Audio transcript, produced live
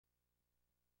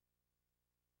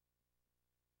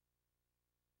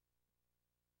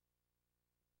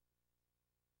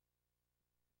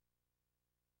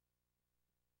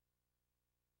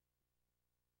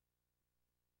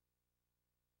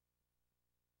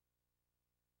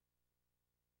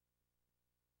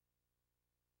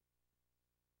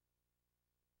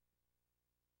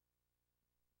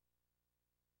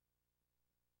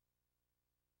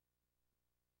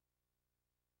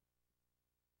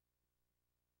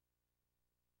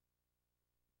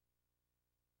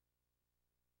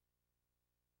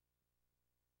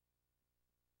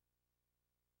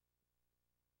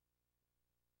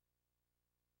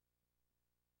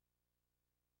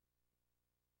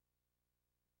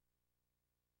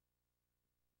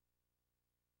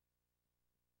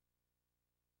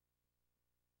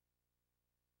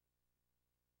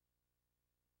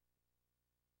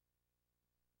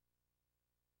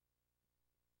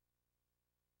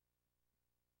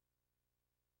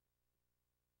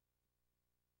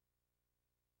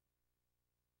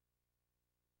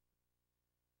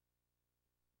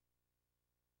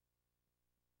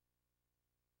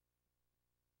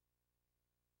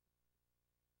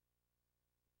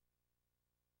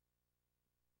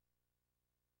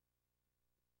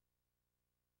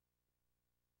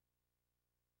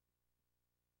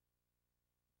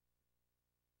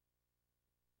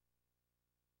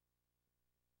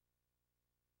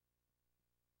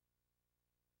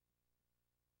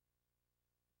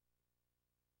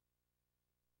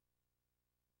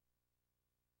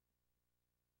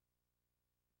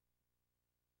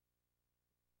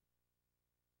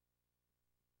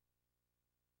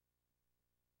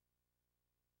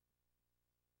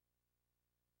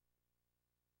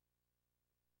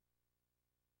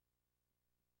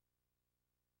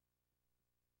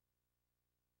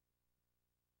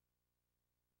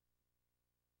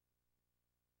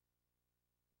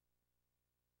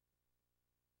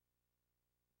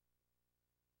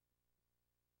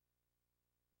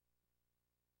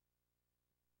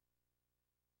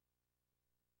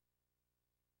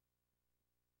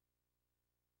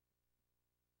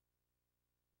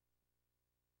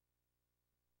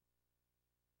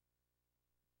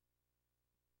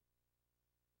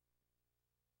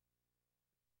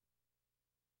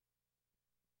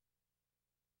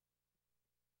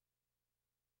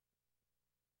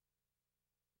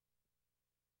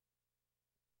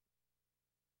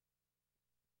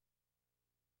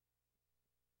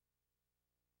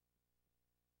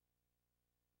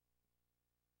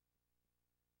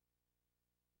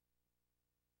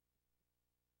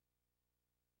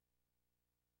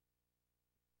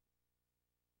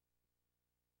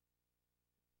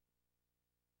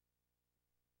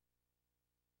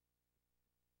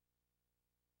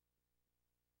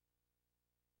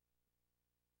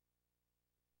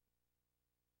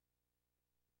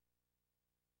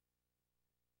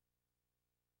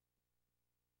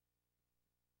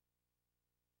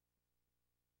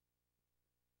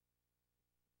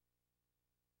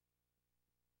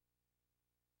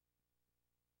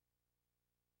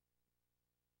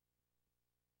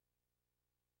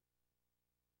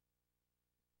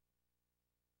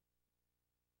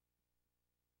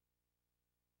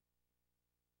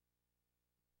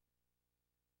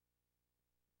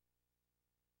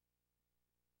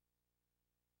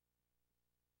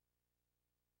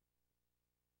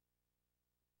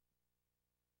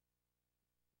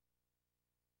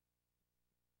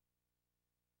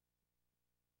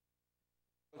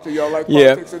So y'all like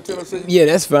politics in Tennessee? Yeah,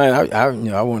 that's fine.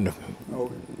 I want to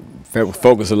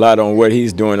focus a lot on what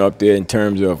he's doing up there in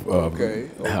terms of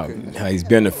how he's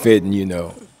benefiting,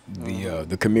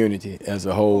 the community as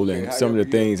a whole, and some of the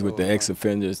things with the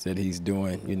ex-offenders that he's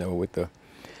doing, with the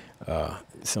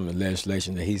some of the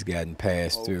legislation that he's gotten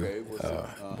passed through.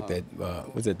 With that,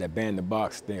 was it that ban the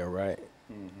box thing, right?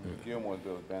 Gilmore's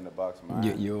bill was ban the box.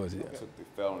 Yours took the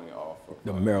felony off of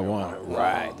the marijuana.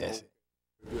 Right. That's it.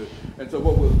 Good. And so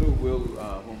what we'll do,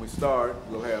 when we start,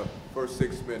 we'll have first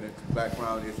 6 minutes,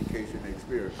 background, education, and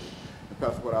experience. And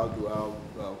Pastor, what I'll do,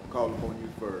 I'll call upon you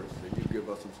first, and you give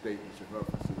us some statements in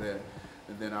reference to that.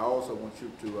 And then I also want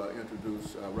you to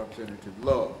introduce Representative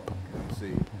Love,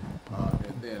 see.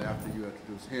 And then after you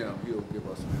introduce him, he'll give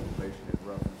us some information in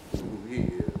reference to who he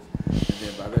is. And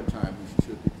then by that time, we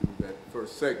should be through that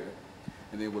first segment.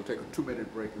 And then we'll take a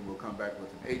 2-minute break, and we'll come back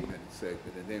with an 8-minute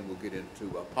segment, and then we'll get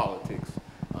into politics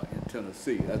in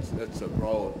Tennessee. That's a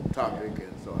broad topic,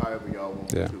 and so however y'all want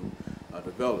to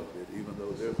develop it, even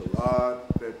though there's a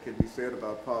lot that can be said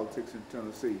about politics in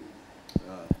Tennessee.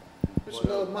 Mr.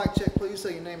 Love, mic check, please.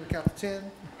 Say your name and count to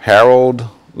 10. Harold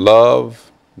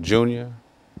Love Jr.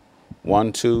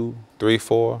 1, 2, 3,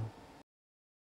 4.